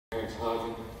Parents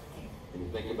hugging, and you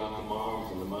think about the moms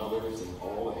and the mothers and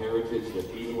all the heritage that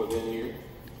even within here,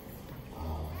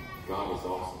 God is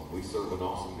awesome. We serve an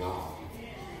awesome God.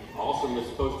 Awesome is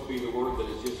supposed to be the word that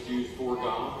is just used for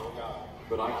God,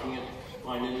 but I can't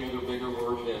find any other bigger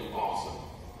word than awesome.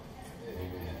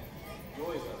 Amen.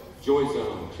 Joy zone. Joy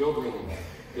zone. Children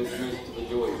dismissed to the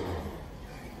joy zone.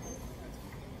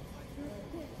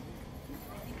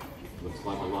 Looks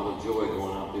like a lot of joy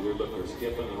going out through there. Look, they're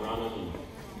skipping and running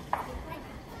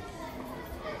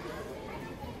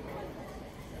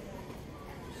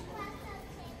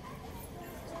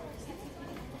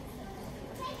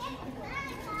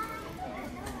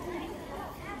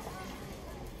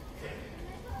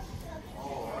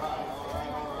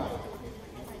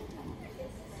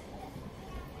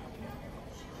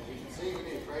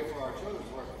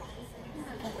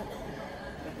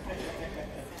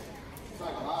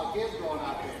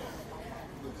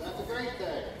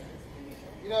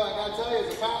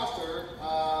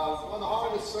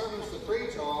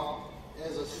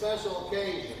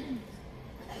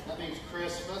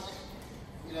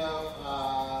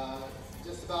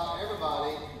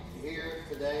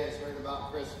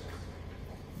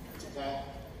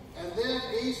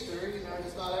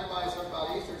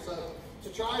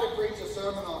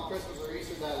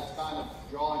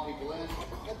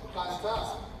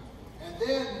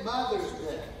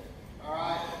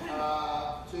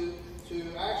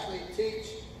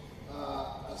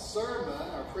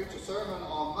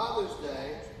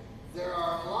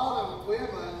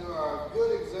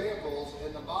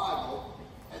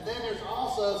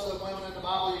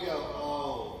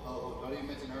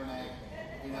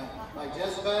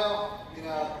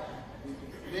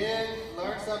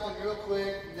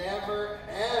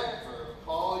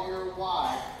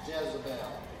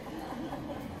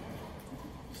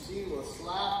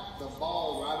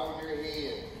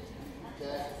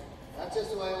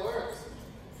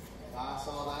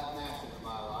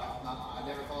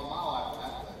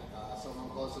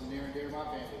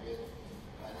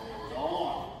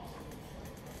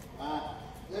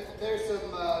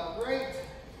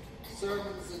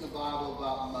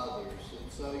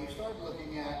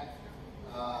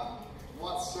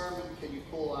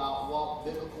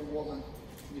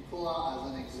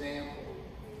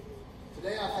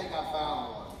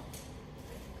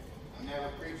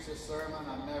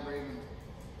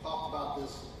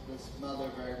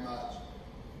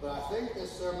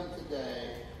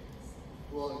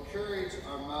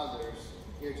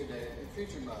and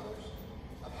future mothers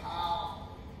of how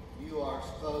you are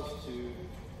supposed to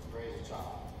raise a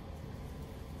child.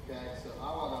 Okay, so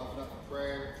I want to open up a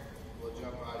prayer. We'll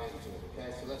jump right into it.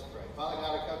 Okay, so let's pray. Father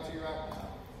God, I come to you right now.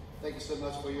 Thank you so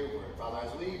much for your word. Father,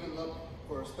 as we even look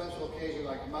for a special occasion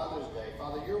like Mother's Day,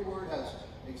 Father, your word has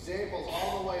examples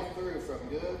all the way through from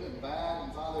good and bad.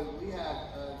 And Father, we have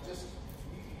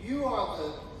you are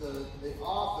the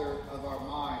author of our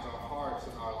minds, our hearts,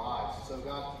 and our lives. So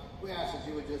God, we ask that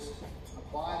you would just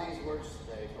apply these words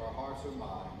today to our hearts and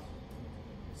minds.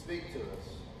 Speak to us.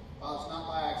 Father, it's not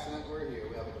by accident we're here.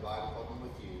 We have a divine appointment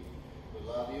with you. We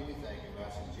love you. We thank you. We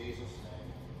ask in Jesus'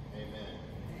 name. Amen.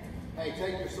 Hey,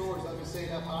 take your swords. Let me see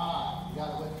it up high. You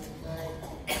got it with you today?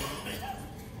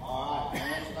 All right.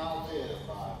 Man shall not live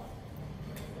by.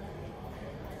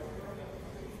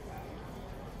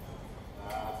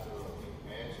 Absolutely.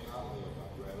 Man shall not live by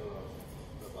bread alone,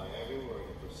 but by every word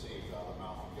that proceeds out of the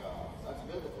mouth of God. That's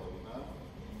biblical, you know?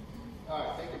 All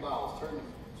right, take your Bibles. Turn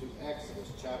to Exodus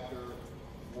chapter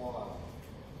 1.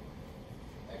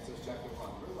 Exodus chapter 1.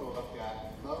 We're going to look at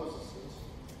Moses'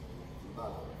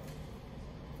 mother.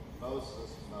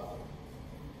 Moses' mother.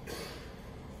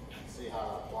 And see how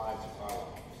it applies to our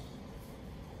lives.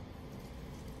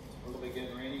 We'll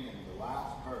begin reading in the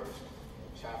last verse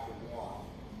of chapter 1.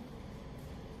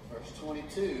 Verse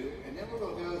 22, and then we're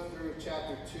going to go through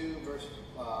chapter 2, verse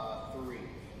 3.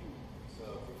 So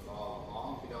if you follow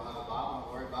along, if you don't have a Bible,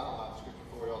 don't worry about it. I'll have scripture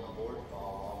for you on the board to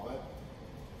follow along with.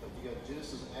 But if you go to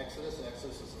Genesis and Exodus,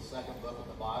 Exodus is the second book of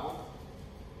the Bible.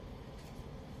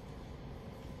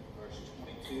 Verse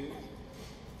 22.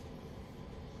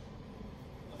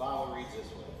 The Bible reads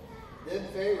this way. Then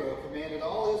Pharaoh commanded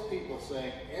all his people,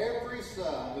 saying, every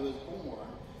son who is born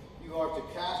you are to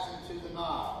cast into the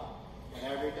Nile, and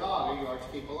every daughter you are to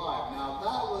keep alive. Now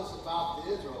that was about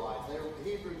the Israelites. They were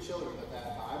Hebrew children at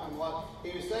that time. And what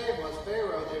he was saying was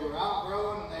Pharaoh, they were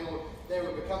outgrowing and they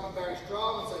were becoming very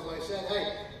strong. And so he said,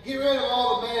 hey, get rid of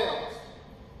all the males.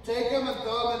 Take them and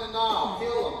throw them in the Nile.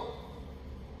 Kill them.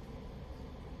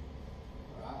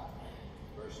 All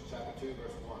right. Chapter 2,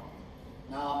 verse 1.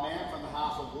 Now a man from the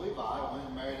house of Levi went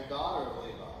and married a daughter of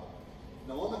Levi. And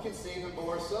the woman conceived and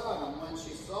bore a son. And when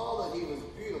she saw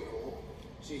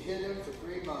She hid him for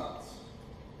 3 months.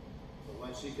 But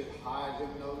when she could hide him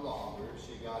no longer,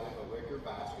 she got him a wicker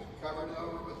basket, covered it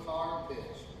over with tar and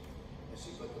pitch. And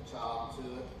she put the child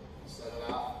into it and set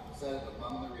it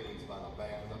among the reeds by the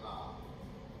bank of the Nile.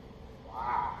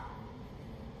 Wow.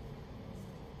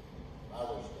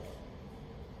 Mother's Day.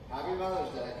 Happy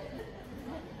Mother's Day.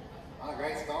 What a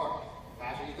great story.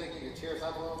 Pastor, you think you can cheer us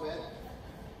up a little bit?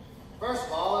 First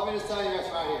of all, let me just tell you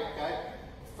this right here, okay?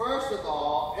 First of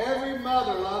all, every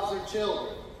mother loves their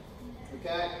children,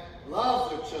 okay?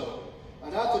 Loves their children.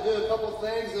 Enough to do a couple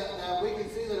things that we can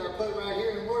see that are put right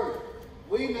here in the Word.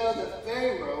 We know that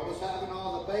Pharaoh was having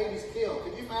all the babies killed.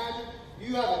 Can you imagine?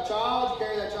 You have a child, you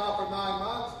carry that child for 9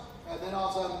 months, and then all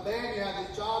of a sudden, bam, you have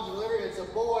this child delivered. It's a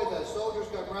boy. The soldiers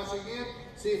come rushing in.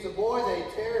 See, it's a boy. They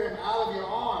tear him out of your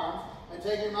arms and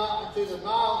take him out into the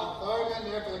Nile and throw him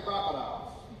in there for the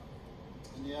crocodiles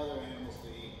and the other animals to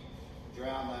eat,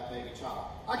 drown that baby child.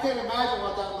 I can't imagine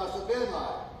what that must have been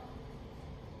like.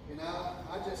 You know,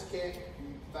 I just can't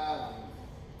fathom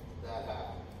that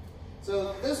happening.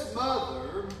 So this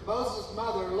mother, Moses'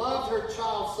 mother, loved her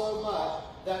child so much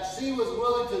that she was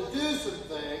willing to do some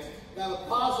things that would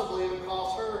possibly even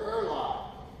cost her life.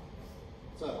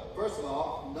 So, first of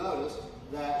all, notice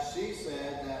that she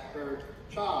said that her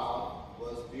child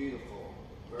was beautiful.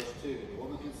 Verse 2, the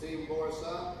woman conceived and bore a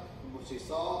son, and when she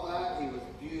saw that, he was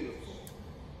beautiful.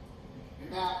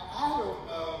 Now, I don't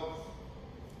know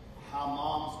how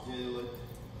moms do it,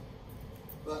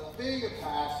 but being a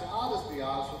pastor, I'll just be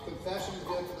honest, well, confession is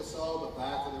good for the soul, but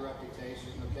bad for the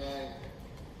reputation, okay?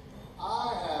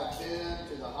 I have been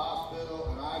to the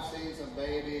hospital, and I've seen some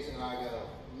babies, and I go,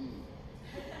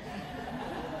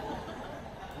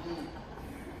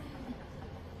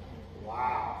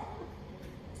 wow.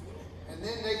 And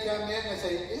then they come in and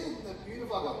say, isn't that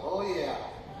beautiful? I go, oh yeah.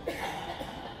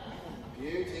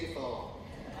 Beautiful.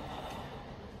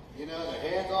 You know, their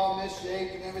head's all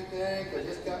misshaped and everything. They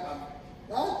just come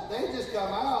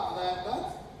out and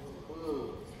that's,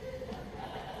 ooh.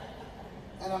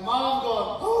 And a mom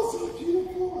going, oh, so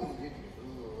beautiful.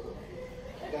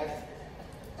 Okay?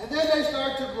 And then they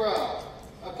start to grow.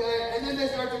 Okay? And then they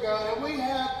start to grow. And we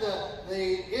have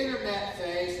the internet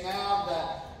phase now that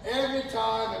every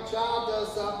time a child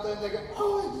does something, they go,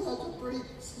 oh, it's such a pretty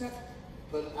snap.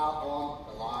 Put it out on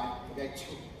the line. Okay?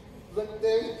 Look,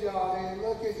 there's Johnny.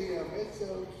 Look at him. It's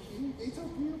so cute. He's so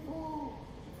beautiful.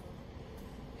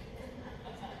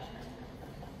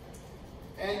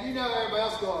 And you know everybody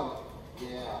else going,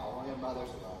 yeah, only a mother's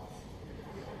love.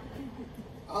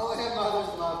 Only a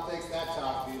mother's love thinks that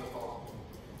child's beautiful.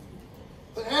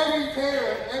 But every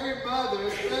parent, every mother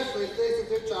especially, thinks that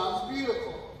their child is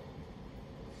beautiful.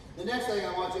 The next thing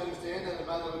I want you to understand that a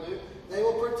mother will do, they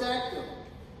will protect them.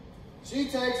 She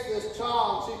takes this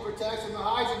child, she protects him and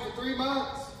hides him for 3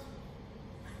 months.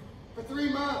 For 3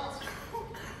 months.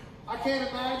 I can't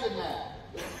imagine that.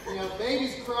 You know,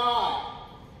 babies cry.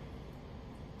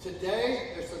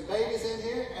 Today, there's some babies in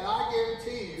here, and I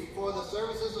guarantee you, before the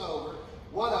service is over,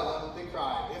 one of them will be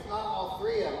crying. If not all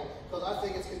 3 of them, because I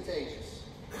think it's contagious.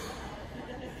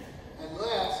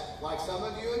 Unless, like some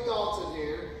of you adults in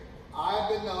here, I've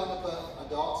been known to put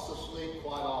adults to sleep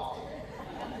quite often.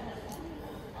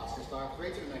 I'll just start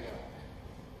preaching and they go.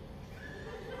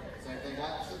 Same thing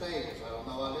happens to babies. I don't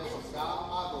know what it is. It's the sound of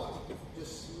my voice.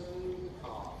 Just smooth and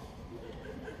calm.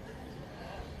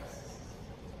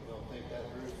 Think that,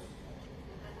 Bruce?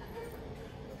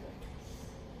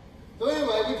 So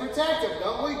anyway, we protect them,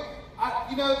 don't we?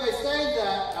 You know, they say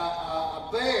that a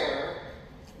bear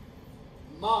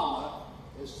mama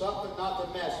is something not to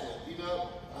mess with. You know,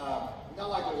 not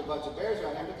like there's a bunch of bears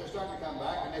around here, but they're starting to come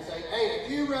back, and they say, hey,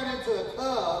 if you run into a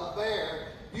cub bear,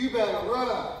 you better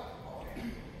run.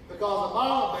 Because the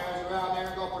mama bears around there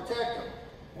are going to protect them.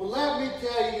 Well, let me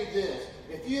tell you this.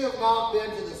 If you have not been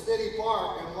to the city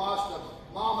park and watched a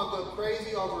mama go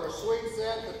crazy over a swing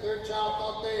set that their child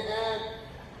thought they had,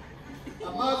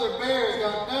 a mother bear has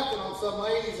got nothing on some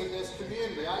ladies in this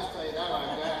community. I just tell you that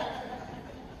right there.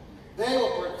 They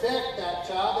will protect that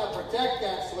child, they'll protect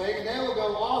that swing, and they will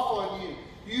go off on you.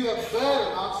 You have better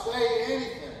not say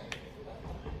anything.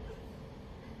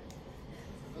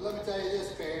 But let me tell you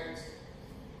this, parents,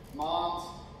 moms,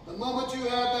 the moment you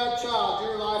have that child,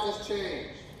 your life has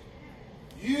changed.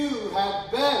 You had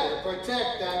better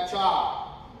protect that child.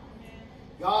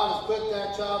 God has put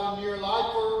that child in your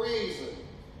life for a reason.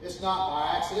 It's not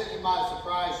by accident. It might have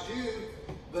surprised you,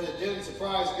 but it didn't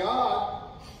surprise God.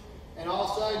 And all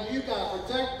of a sudden, you've got to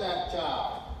protect that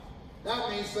child. That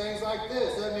means things like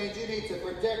this. That means you need to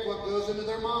protect what goes into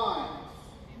their minds.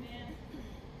 Amen.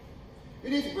 You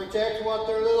need to protect what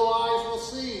their little eyes will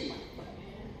see.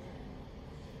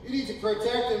 You You need to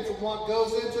protect them from what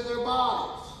goes into their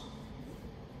bodies.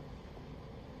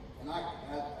 And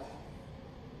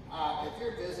if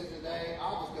you're visiting today,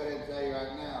 I'll just go ahead and tell you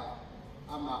right now,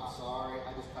 I'm not sorry.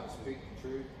 I just kind of speak the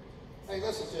truth. Hey,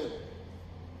 listen to me.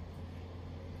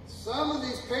 Some of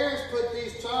these parents put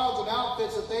these childs in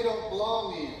outfits that they don't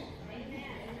belong in.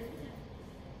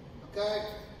 Okay?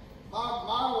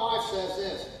 My wife says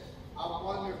this. I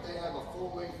wonder if they have a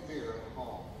full-length mirror at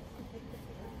home.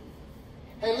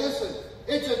 Hey, listen.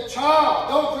 It's a child.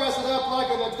 Don't dress it up like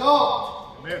an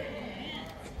adult. Amen.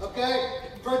 Okay?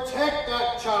 Protect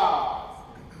that child.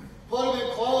 Put them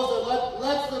in clothes that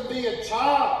lets them be a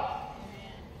child.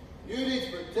 You need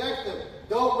to protect them.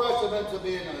 Don't rush them into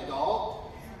being an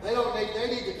adult. They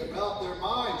need to develop their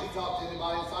minds. You talk to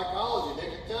anybody in psychology, they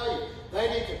can tell you. They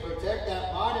need to protect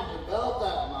that mind and develop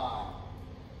that mind.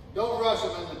 Don't rush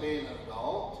them into being an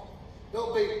adult.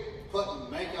 Don't be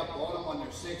putting makeup on them when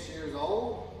they're 6 years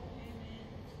old.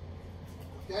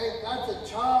 Okay? That's a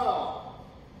child.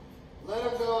 Let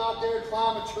them go out there and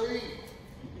climb a tree.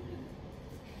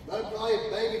 Let them play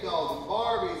with baby dolls and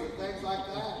Barbies and things like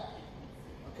that.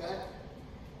 Okay?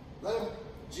 Let them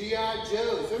G.I.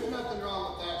 Joes. There's nothing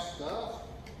wrong with that stuff.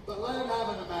 But let them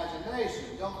have an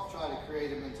imagination. Don't try to create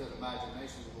them into an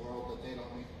imagination of the world that they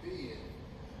don't need to be in.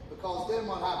 Because then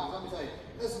what happens? Let me tell you,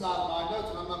 this is not in my notes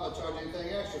and I'm not going to charge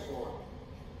anything extra for it.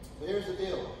 But here's the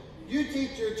deal. You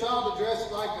teach your child to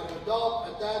dress like an adult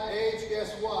at that age,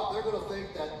 guess what? They're going to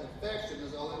think that affection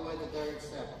is the only way that they're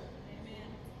accepted.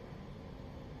 Amen.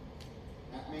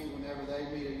 That means whenever they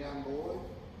meet a young boy,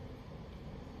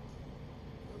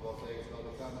 they're going to think it's going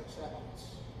to become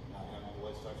acceptance. Now the young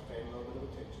boy starts paying a little bit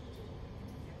of attention to them.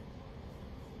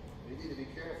 You need to be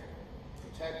careful.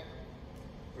 Protect them.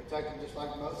 Protect them just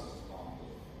like Moses' mom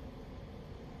did.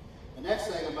 The next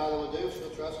thing a mother will do is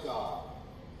she'll trust God.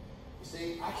 You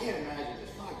see, I can't imagine this.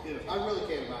 My goodness, I really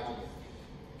can't imagine this.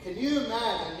 Can you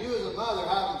imagine you as a mother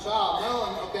having a child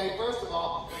knowing, okay, first of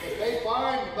all, if they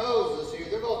find Moses here,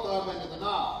 they're going to throw him into the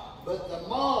Nile. But the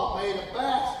mom made a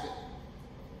basket.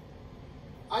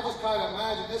 I just kind of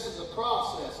imagine this is a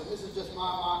process, and this is just my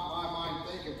mind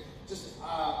thinking. Just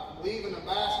weaving a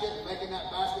basket and making that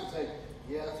basket and saying,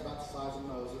 yeah, that's about the size of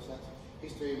Moses.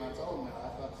 He's 3 months old now.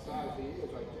 That's about the size he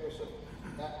is right there. So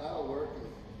that'll work. And,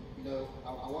 you know,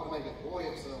 I want to make it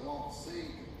buoyant so it won't sink.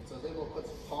 So then we'll put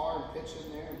some tar and pitch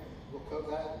in there. And we'll coat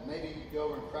that. And maybe go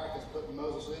over and practice putting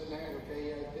Moses in there.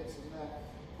 Okay, yeah, it fits in that.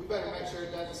 We better make sure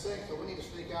it doesn't sink. So we need to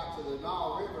sneak out to the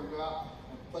Nile River and go out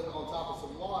and put it on top of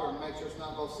some water and make sure it's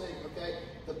not going to sink. Okay,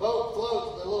 the boat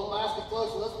floats, the little basket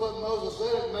floats. So let's put Moses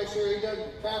in it and make sure he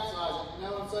doesn't capsize it.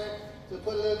 You know what I'm saying? So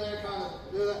put it in there, kind of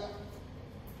do that.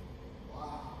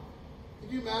 Wow. Can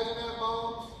you imagine that,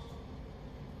 moms?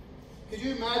 Could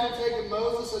you imagine taking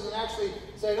Moses and then actually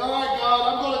saying, all right, God,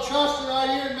 I'm going to trust you right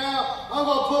here now. I'm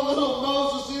going to put little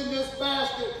Moses in this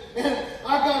basket, and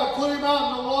I've got to put him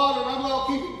out in the water, and I'm going to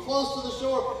keep him close to the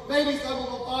shore. Maybe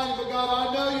someone will find him, but God,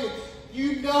 I know you.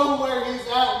 You know where he's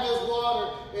at in this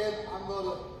water, and I'm going to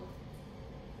let him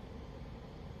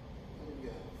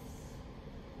go.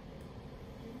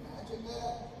 Can you imagine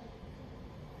that?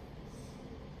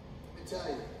 Let me tell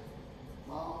you,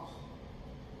 moms,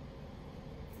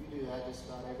 do that just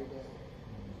about every day.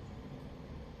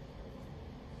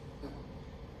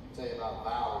 I'll tell you about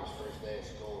Valerie's first day of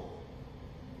school.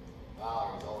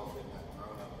 Valerie's always been that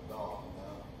grown-up adult, you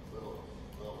know.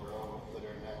 Little girl, put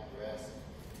her in that dress.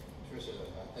 I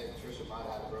think Trisha might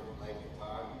have had a broken leg at the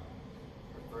time.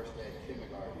 Her first day of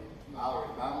kindergarten. Valerie,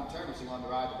 I'm determined she wanted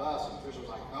to ride the bus, and Trisha was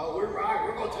like, no, we're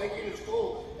going to take you to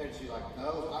school. And she's like,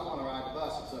 no, I want to ride the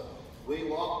bus. And so we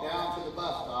walked down to the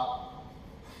bus stop.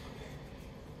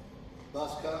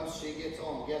 Bus comes, she gets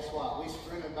on. Guess what? We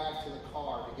sprinted back to the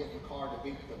car to get in the car to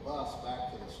beat the bus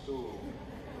back to the school.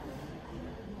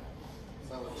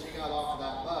 So when she got off of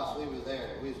that bus, we was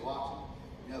there. We was watching.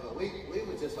 You know, but we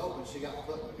was just hoping she got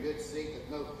put in a good seat,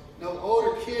 that no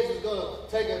older kids was going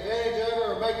to take advantage of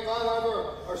her or make fun of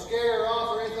her or scare her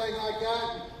off or anything like that.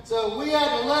 And so we had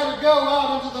to let her go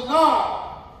out into the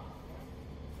Nile.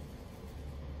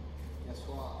 Guess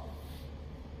what?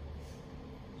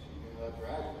 She ended up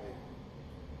graduating.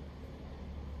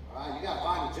 All right, you got to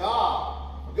find a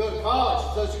job or go to college.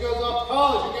 So she goes off to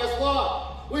college, and guess what?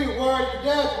 We were worried to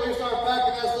death. We started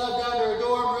packing that stuff down to her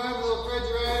dorm room, the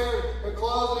refrigerator, her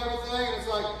clothes and everything. And it's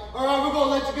like, all right, we're going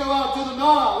to let you go out to the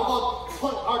Nile. We're going to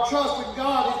put our trust in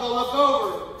God. He's going to look over.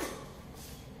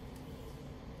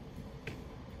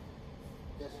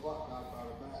 Guess what? God brought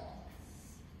her back.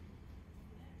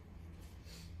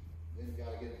 Then you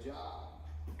got to get a job.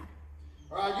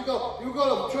 All right, you're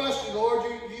going to trust you, Lord.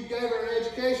 You gave her an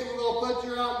education. We're going to put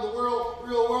you out in out in the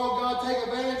real world, God, take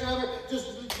advantage of her.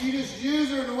 You just use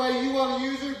her in the way you want to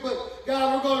use her, but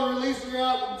God, we're going to release her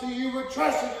out to you. We're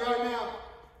trusting you right now.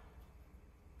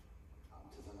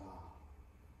 Out to the Nile.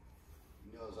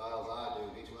 You know as well as I do,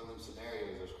 in each one of them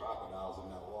scenarios, there's crocodiles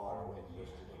in that water waiting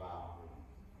just to devour.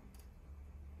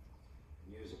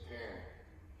 And you as a parent,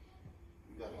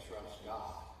 you got to trust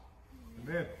God.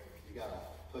 Amen. You got to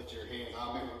put your hands.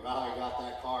 I remember Valerie got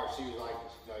that car. She was like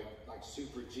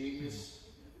super genius.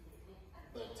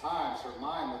 But at times her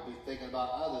mind would be thinking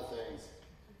about other things.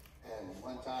 And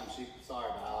one time sorry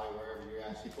Valerie, wherever you're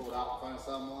at, she pulled out in front of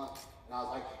someone. And I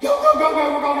was like, go, we're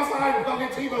going this side, we're going to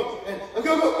get T-Bone. And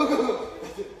go.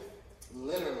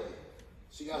 Literally.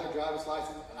 She got her driver's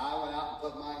license, and I went out and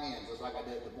put my hands, just like I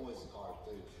did at the boys' cars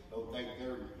too. Don't think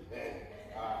they're dead.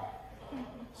 All right.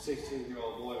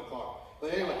 16-year-old boy in a car.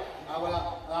 But anyway, I went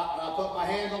out and I put my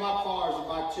hands on my cars and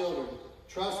my children.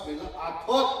 Trust me, I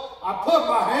put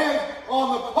my hands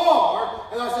on the car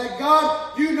and I said,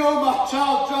 God, you know my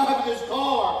child driving this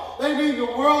car. They mean the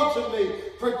world to me.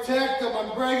 Protect them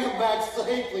and bring them back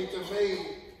safely to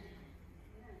me.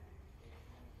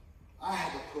 I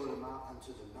had to put them out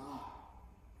into the Nile.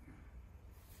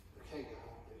 Okay,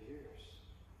 God, they're yours.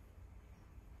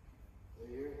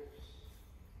 They're yours.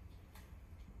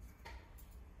 I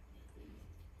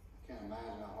can't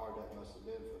imagine how hard that must have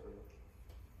been for her.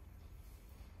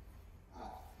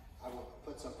 I will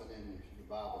put something in your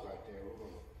Bibles right there. We're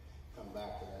going to come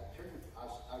back to that. I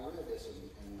read this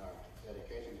in our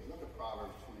dedication. Look at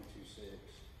Proverbs 22:6. If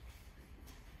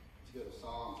you go to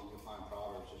Psalms, and you'll find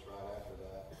Proverbs just right after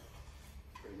that.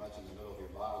 Pretty much in the middle of your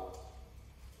Bible.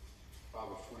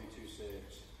 Proverbs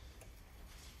 22:6.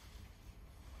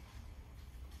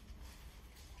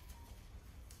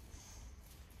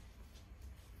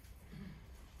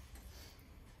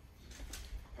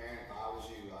 Parent, if I was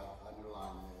you, I'd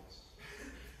underline this.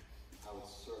 I would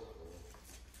circle it.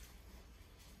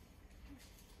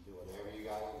 Do whatever you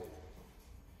got to do.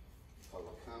 Because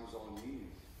it comes on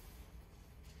you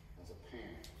as a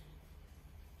parent.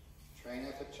 Train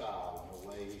up a child in the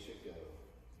way he should go.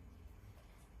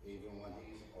 Even when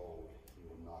he's old, he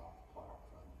will not depart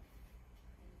from it.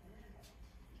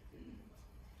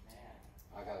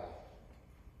 I got to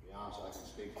be honest, I can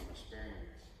speak from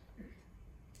experience.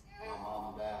 My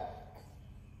mom and dad,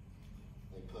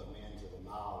 they put me into the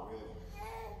Nile River.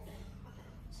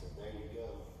 Said, there you go.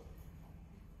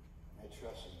 They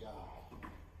trusted God.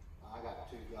 I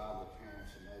got two godly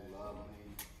parents and they loved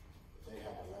me, but they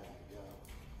had to let me go.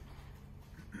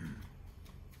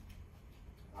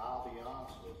 I'll be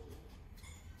honest with you.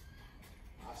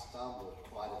 I stumbled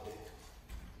quite a bit.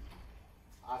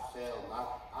 I failed. I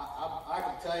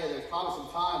can tell you there's probably some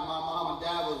times my mom and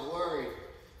dad was worried.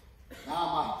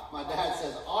 Now my dad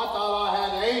says, oh, I thought I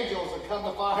had angels, and come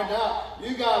to find out,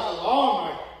 you guys are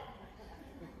lonely.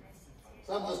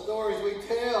 Some of the stories we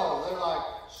tell, they're like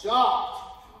shocked.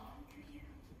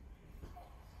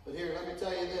 But here, let me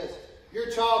tell you this. Your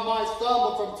child might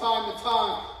stumble from time to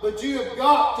time, but you have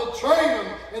got to train them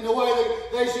in the way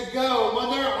that they should go. And when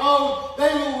they're old,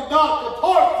 they will not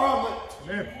depart from it.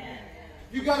 Amen.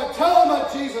 You got to tell them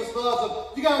that Jesus loves them.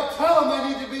 You got to tell them they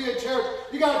need to be in church.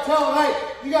 You got to tell them, hey,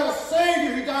 you got a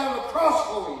Savior who died on the cross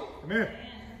for you. Amen.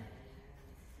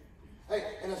 Hey,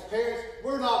 and as parents,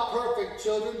 we're not perfect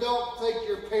children. Don't think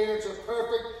your parents are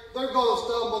perfect. They're going to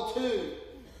stumble too.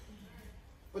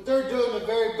 But they're doing the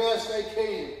very best they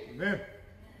can. Amen.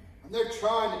 And they're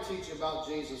trying to teach you about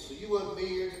Jesus, so you wouldn't be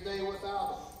here today without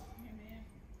them.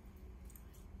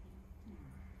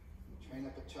 Train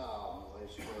up a child in the way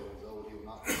she goes, though he will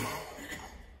not depart from it.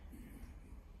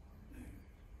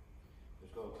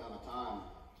 There's going to come a time,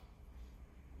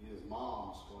 you as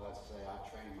moms, going to have to say, I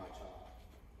trained my child.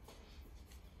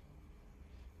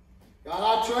 God, I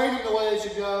trained him the way they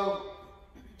should go.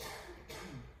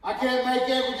 I can't make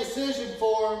every decision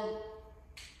for them.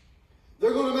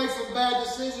 They're going to make some bad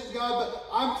decisions, God, but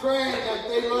I'm praying that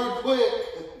they learn quick.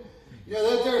 You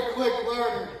know, that they're a quick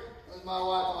learner. As my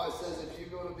wife always says, if you're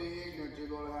going to be ignorant, you're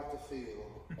going to have to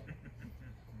feel.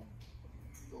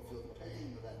 You'll feel the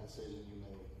pain of that decision you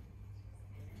made.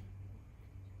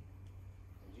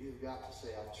 And you've got to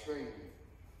say, I've trained them.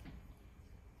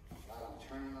 God, I'm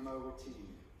turning them over to you.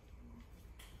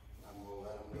 I'm going to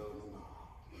let them go to the Nile.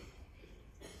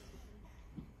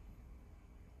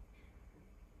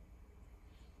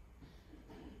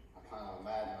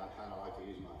 I kind of like to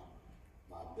use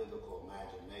my biblical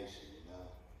imagination, you know.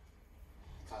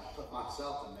 Kind of put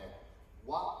myself in there.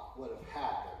 What would have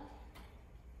happened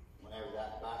whenever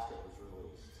that basket was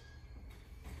released?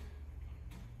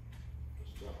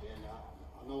 Just jump in now.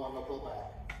 I know I'm going to pull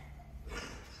back.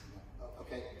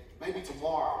 Okay, maybe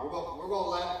tomorrow. We're going to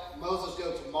let Moses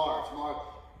go tomorrow.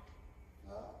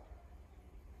 No.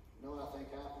 You know what I think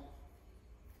happened?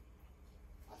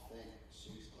 I think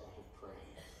she started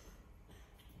praying.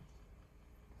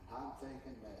 And I'm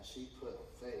thinking that she put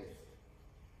faith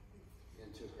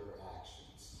into her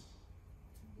actions.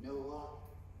 You know what?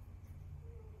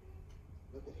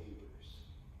 Look at Hebrews.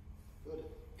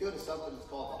 Go to something that's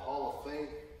called the Hall of Faith.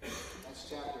 That's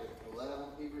chapter 11,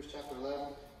 Hebrews chapter 11.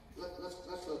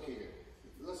 Let's look here.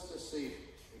 Let's just see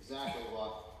exactly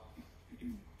what the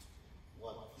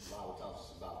Bible tells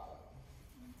us about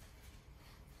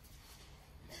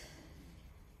that.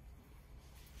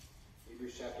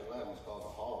 Hebrews chapter 11 is called the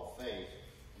Hall of Faith,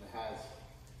 and it has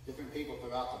different people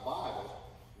throughout the Bible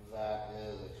that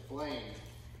is explained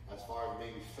as far as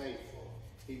being faithful.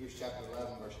 Hebrews chapter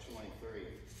 11, verse 23.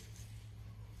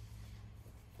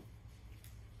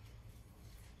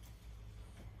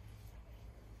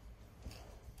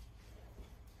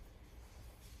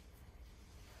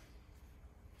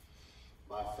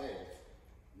 By faith,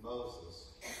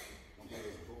 Moses, when he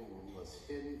was born, was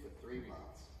hidden for 3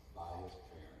 months by his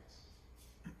parents,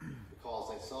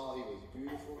 because they saw he was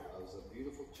beautiful, as a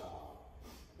beautiful child,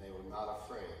 and they were not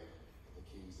afraid of the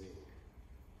king's ear.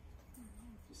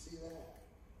 You see that?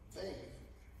 Faith.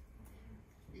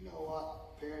 You know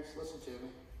what, parents, listen to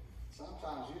me.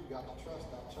 Sometimes you've got to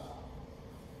trust that child.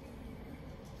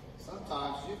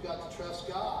 Sometimes you've got to trust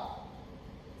God.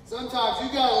 Sometimes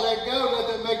you've got to let go and let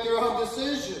them make their own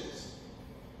decisions.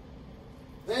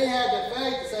 They had the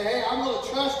faith to say, hey, I'm going to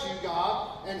trust you,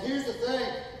 God. And here's the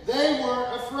thing. They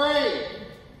weren't afraid.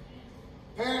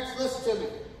 Parents, listen to me.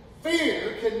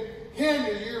 Fear can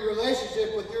hinder your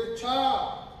relationship with your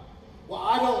child. Well,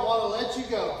 I don't want to let you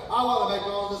go. I want to make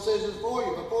all the decisions for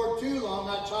you. Before too long,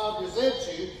 that child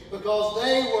resents you because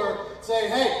they were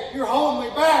saying, hey, you're holding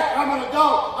me back. I'm an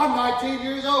adult. I'm 19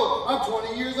 years old. I'm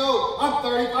 20 years old. I'm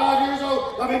 35 years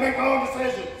old. Let me make my own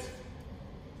decisions.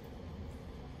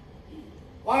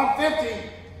 Well, I'm 50.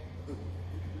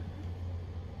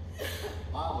 The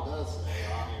Bible does say,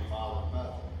 honor your father and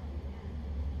mother.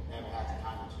 Never has a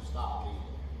time that you stop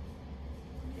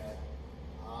either. Okay?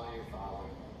 Honor your father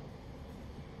and mother.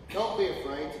 Don't be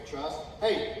afraid to trust.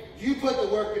 Hey, you put the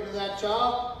work into that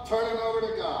child, turn him over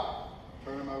to God.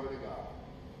 Turn him over to God.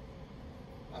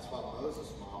 That's what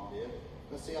Moses' mom did.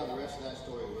 Let's see how the rest of that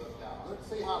story worked out. Let's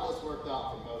see how this worked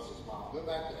out for Moses' mom. Go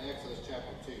back to Exodus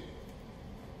chapter 2.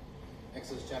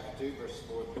 Exodus chapter 2, verses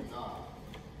 4 through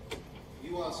 9.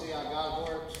 You want to see how God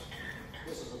works?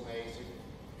 This is amazing.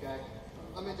 Okay?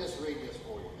 Let me just read this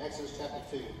for you. Exodus chapter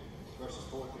 2, verses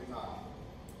 4 through 9.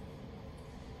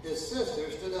 His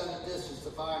sister stood at a distance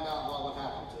to find out what would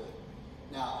happen to it.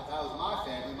 Now, if that was my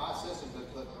family, my sister would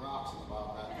have been putting rocks in the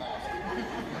bottom of that basket.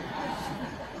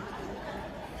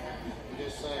 I'm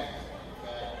just saying,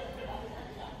 okay?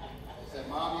 I said,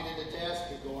 Mom, you did the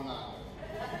test, you're going on.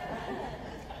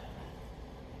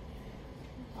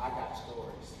 I got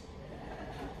stories.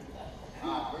 All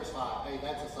right, verse 5. Hey,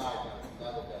 that's a side note the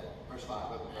other day. Verse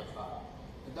 5, look at verse 5.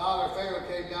 The daughter of Pharaoh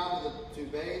came down to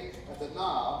bathe at the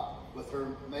Nile with her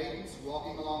maidens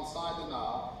walking alongside the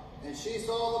Nile, and she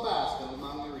saw the basket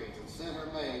among the reeds, and sent her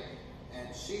maid,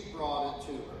 and she brought it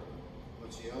to her.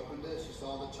 When she opened it, she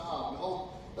saw the child. And behold,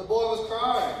 the boy was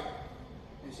crying,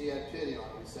 and she had pity on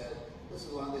him and said, this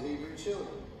is one of the Hebrew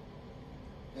children.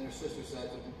 Then her sister said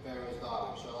to Pharaoh's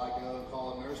daughter, shall I go and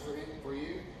call a nurse for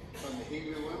you from the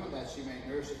Hebrew women, that she may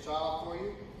nurse a child for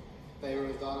you?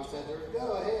 Pharaoh's daughter said to her,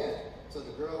 go ahead. So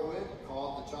the girl went and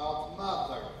called the child's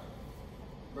mother.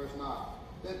 Verse 9.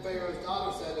 Then Pharaoh's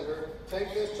daughter said to her,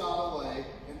 take this child away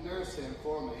and nurse him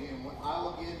for me, and I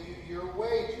will give you your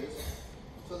wages.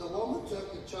 So the woman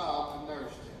took the child and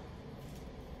nursed him.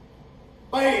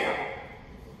 Bam!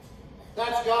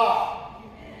 That's God.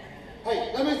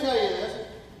 Hey, let me tell you this.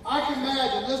 I can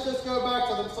imagine, let's just go back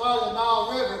to the side of the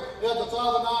Nile River, at the side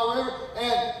of the Nile River,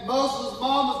 and Moses'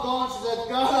 mom was going, she said,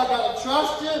 God, I got to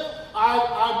trust you.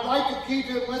 I'd like to keep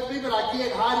him with me, but I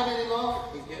can't hide him any longer.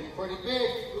 He's getting pretty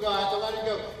big. We're going to have to let him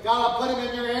go. God, I'll put him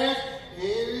in your hands.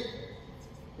 Here he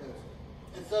goes.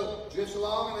 And so, drifts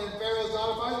along, and then Pharaoh's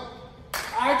daughter finds him.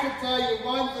 I can tell you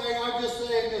one thing, I'm just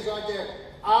saying this right there.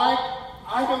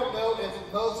 I don't know if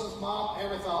Moses' mom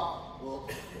ever thought, well,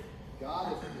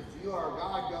 God, if you are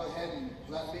God, go ahead and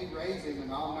let me raise him,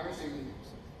 and I'll nurse him.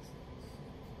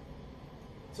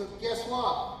 So guess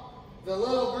what? The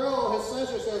little girl, his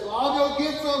sister, says, well, I'll go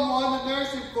get someone to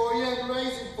nurse him for you and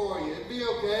raise him for you. It'd be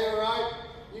okay, all right?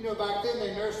 You know, back then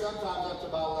they nursed sometimes up to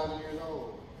about 11 years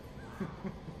old.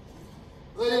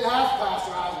 They didn't have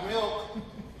pasteurized milk.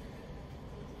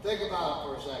 Think about it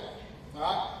for a second. All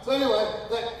right? So anyway,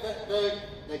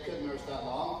 they couldn't nurse that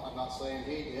long. I'm not saying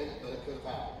he did, but it could have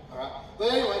happened. All right.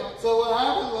 But anyway, so what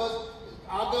happened was,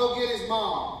 I'll go get his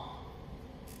mom.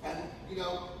 And, you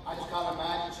know, I just kind of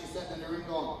imagine she's sitting in the room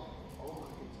going, oh my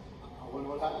goodness, I wonder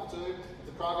what happened to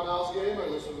the crocodiles get him, or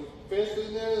there's some fish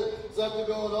in there, there's something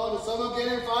going on. Did someone get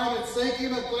him, find him, and sink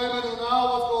him, and throw him in the Nile?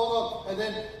 What's going on? And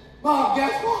then, Mom,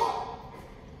 guess what?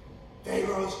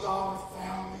 Pharaoh's daughter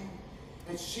found him,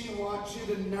 and she wants you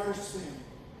to nurse him.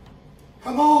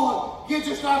 Come on, get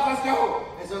your stuff, let's go.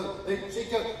 And so she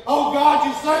goes, oh God,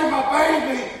 you saved my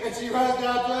baby. And she runs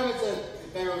down to him and says,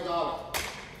 Pharaoh's daughter,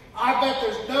 I bet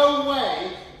there's no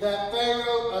way that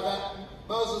that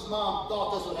Moses' mom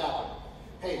thought this would happen.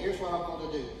 Hey, here's what I'm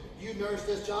going to do. You nurse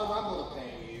this child, I'm going to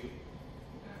pay you.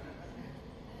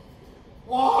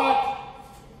 What?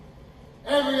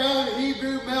 Every other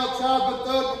Hebrew male child but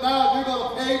third, but now you're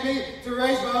going to pay me to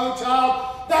raise my own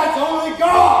child? That's only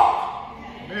God.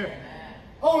 Amen.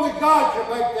 Only God can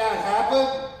make that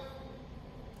happen.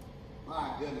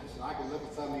 My goodness, I can look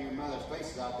at some of your mother's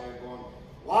faces out there going,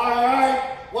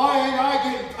 why ain't I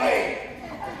getting paid?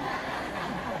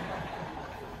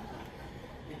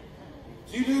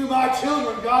 If you do to my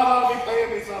children, God ought to be paying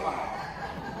me somehow.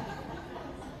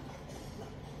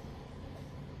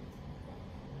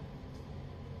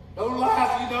 Don't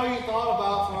laugh, you know you thought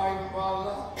about it, so I even brought it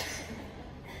up.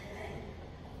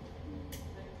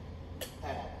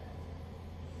 Hey,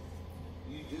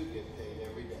 you do get paid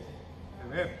every day.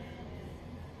 Amen.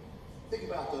 Think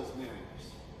about those memories.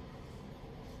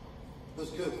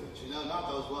 Those good ones, you know, not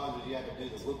those ones where you had to do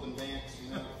the whooping dance, you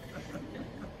know.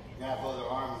 You have both their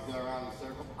arms go around in a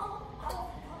circle.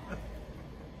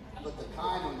 But the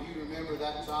kind when you remember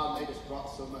that child and they just brought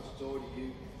so much joy to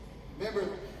you. Remember,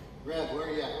 Rev, where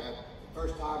are you at, Rev? The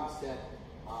first time he said,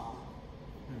 Mom,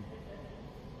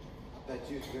 I bet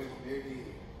you it's very familiar to you.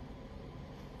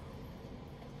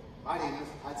 My name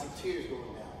I had some tears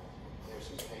going down. There's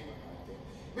some pain right there.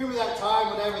 Remember that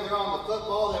time whenever they're on the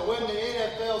football, they win the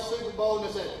NFL Super Bowl and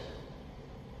they said,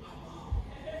 hi, Mom.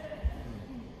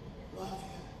 Love you.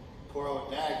 Poor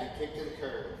old dad got kicked to the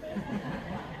curb.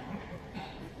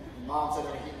 Mom said,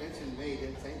 oh, he mentioned me,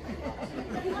 didn't say anything about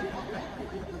you.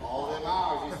 All them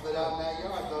hours you stood out in that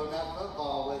yard throwing that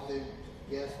football with him.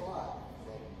 Guess what? I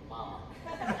said, Mama.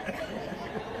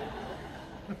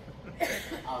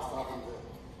 I was talking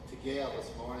to Gail this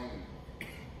morning.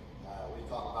 We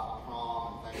talked about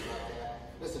prom and things like that.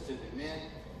 Listen to me, men.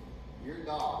 Your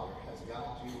daughter has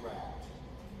got you wrapped.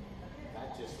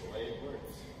 That's just the way it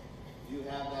works. You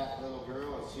have that little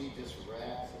girl and she just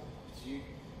wraps. You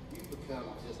become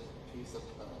just a piece of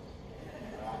puzzle.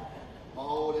 Right?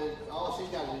 Molded. All she's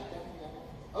got to do is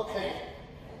okay.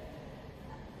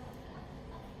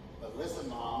 But listen,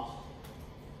 moms.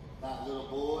 That little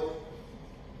boy.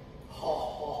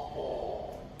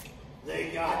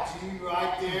 They got you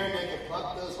right there, and they can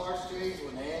pluck those heartstrings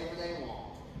whenever they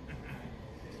want.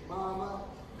 Mama,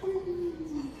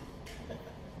 bing.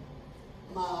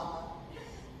 Mama,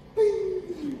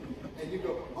 bing. And you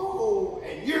go, oh,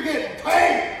 and you're getting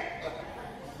paid.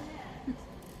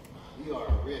 You are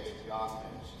a rich God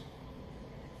ministry.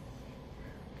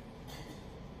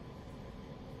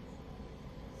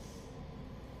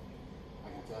 I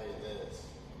can tell you this.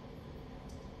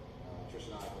 Trish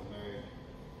and I have been married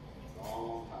a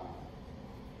long time.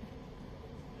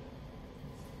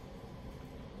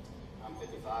 I'm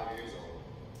 55 years old.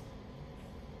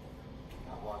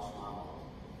 I've watched my mom.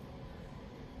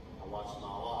 I watched my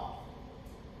wife.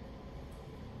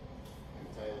 I can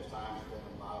tell you there's times that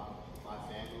my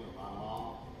family or my mom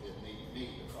didn't eat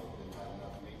meat because we didn't have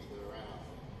enough meat to go around.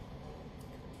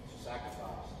 She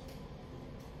sacrificed.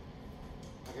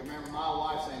 I can remember my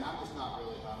wife saying, I'm just not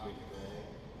really hungry today.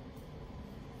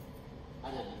 I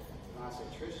didn't. And I said,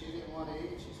 Trish, you didn't want to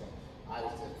eat? She said, I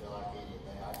just didn't feel like eating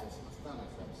today. My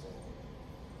stomach's upset.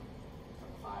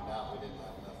 Come find out we didn't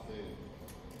have enough food.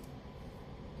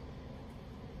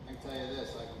 I can tell you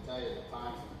this. I can tell you the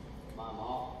times my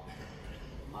mom,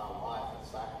 my wife had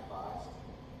sacrificed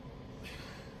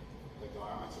the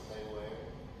garments that they wear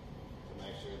to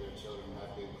make sure their children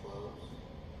have good clothes,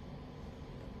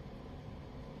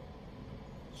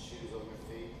 shoes on their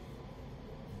feet.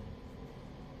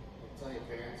 Tell your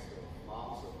parents, the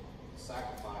moms, the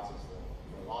sacrifices,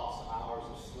 the lost hours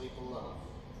of sleep alone.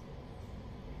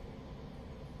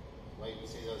 Wait and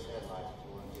see those headlights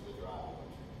pull into the driveway.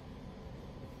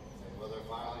 Say, well, they're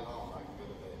finally home. I can go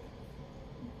to bed.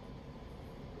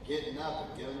 Getting up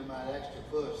and giving them that extra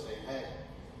push, saying, hey,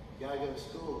 you got to go to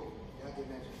school. You got to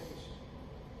get an education.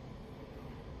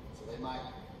 So they might,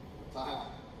 by the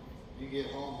time you get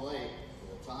home late,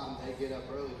 the time they get up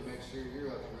early to make sure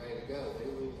you're up and ready to go, they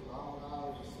lose long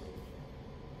hours of sleep.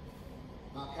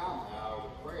 Not counting the hours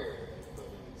of prayer that they put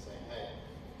in and saying, hey,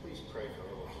 please pray for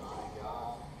little Johnny,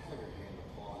 God. Have your hand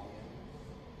upon him.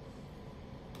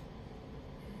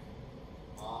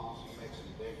 Moms, you make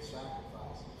some big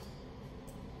sacrifices.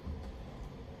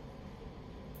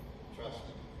 Trust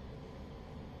me,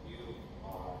 you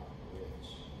are rich.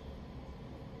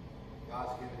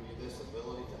 God's given you this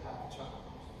ability to have a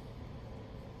child.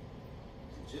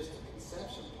 And just the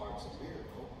conception part's a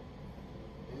miracle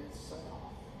in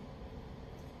itself.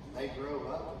 And they grow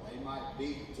up and they might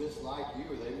be just like you,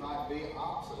 or they might be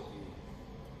opposite of you.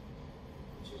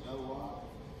 But you know what?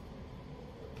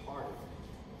 They're part of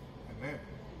you. Amen.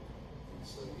 And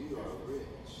so you are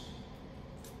rich.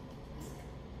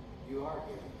 You are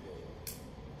getting paid.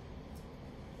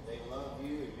 They love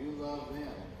you and you love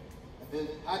them. And then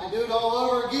had to do it all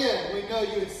over again. We know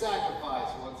you would sacrifice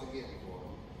once again for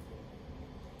them.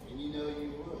 And you know you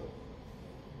would.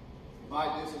 You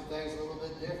might do some things a little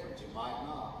bit different. You might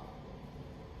not.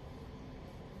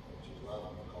 But you love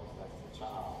them because that's the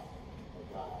child that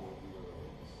God gave you to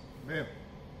raise. Amen.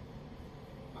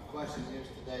 My question here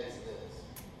today is this.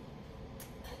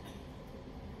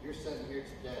 You're sitting here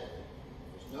today.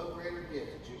 There's no greater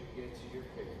gift that you can give to your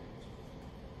parents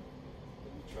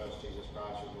than to trust Jesus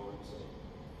Christ, your Lord and Savior.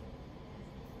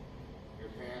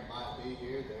 Your parent might be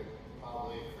here. They're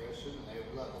probably a Christian, and they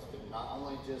would love us. But not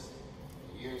only just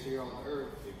the years here on the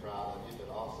earth to be proud of you,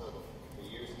 but also the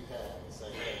years in heaven and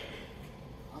say, hey,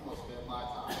 I'm going to spend my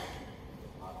time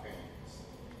with my parents.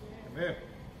 Amen.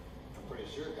 I'm pretty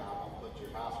sure God won't put your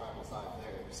house right beside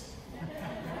theirs.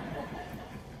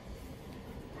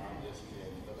 I'm just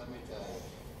kidding. But let me tell you,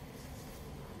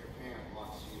 your parent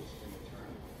wants you to spend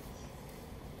eternity with them.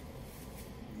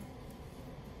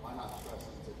 Why not trust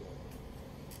them today?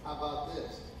 How about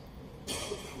this?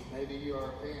 Maybe you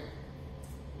are a parent.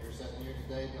 You're sitting here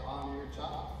today to honor your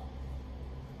child.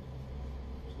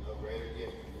 There's no greater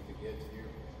gift than you can give to your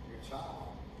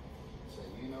child. Say,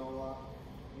 you know what?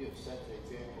 You have set the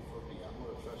example for me. I'm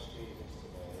going to trust Jesus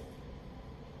today.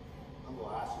 I'm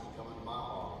going to ask him to come into my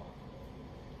heart.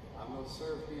 I'm going to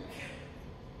serve him.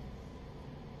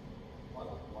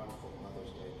 What a wonderful Mother's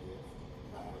Day gift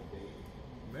that would be.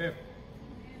 Amen.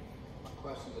 My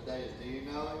question today is, do you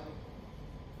know him?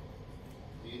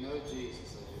 Do you know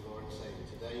Jesus as your Lord and Savior?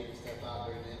 Today you can step out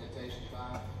during the invitation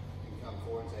time and come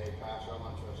forward and say, hey, Pastor, I'm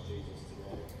going to trust Jesus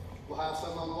today. We'll have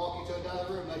someone walk you to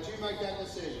another room. Let you make that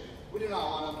decision. We do not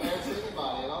want to embarrass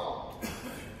anybody at all.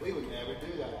 We would never do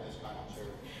that in this kind of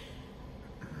church.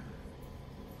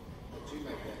 Let you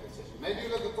make that decision. Maybe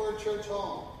you're looking for a church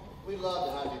home. We'd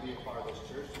love to have you be a part of this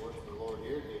church, to worship the Lord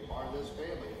here, to be a part of this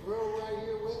family. Grow right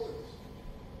here with us.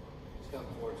 Just come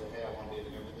forward and say, hey, I want to be a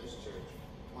member of this church.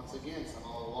 Once again,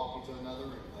 someone will walk you to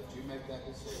another room. Let you make that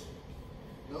decision.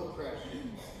 No pressure.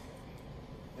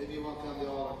 Maybe you want to come to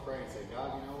the altar and pray and say,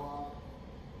 God, you know what?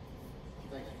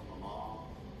 Thank you for my mom.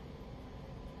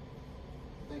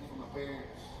 Thank you for my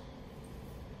parents.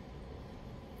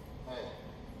 Hey,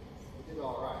 we did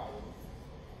all right, didn't we?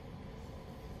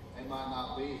 They might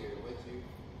not be here with you.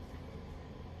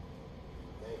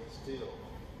 They still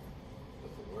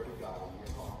put the Word of God in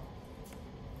your heart.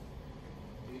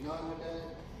 Do you know him today?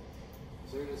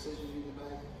 Is there a decision you need to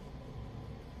make?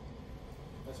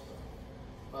 Let's pray.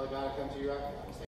 Father God, I come to you right now.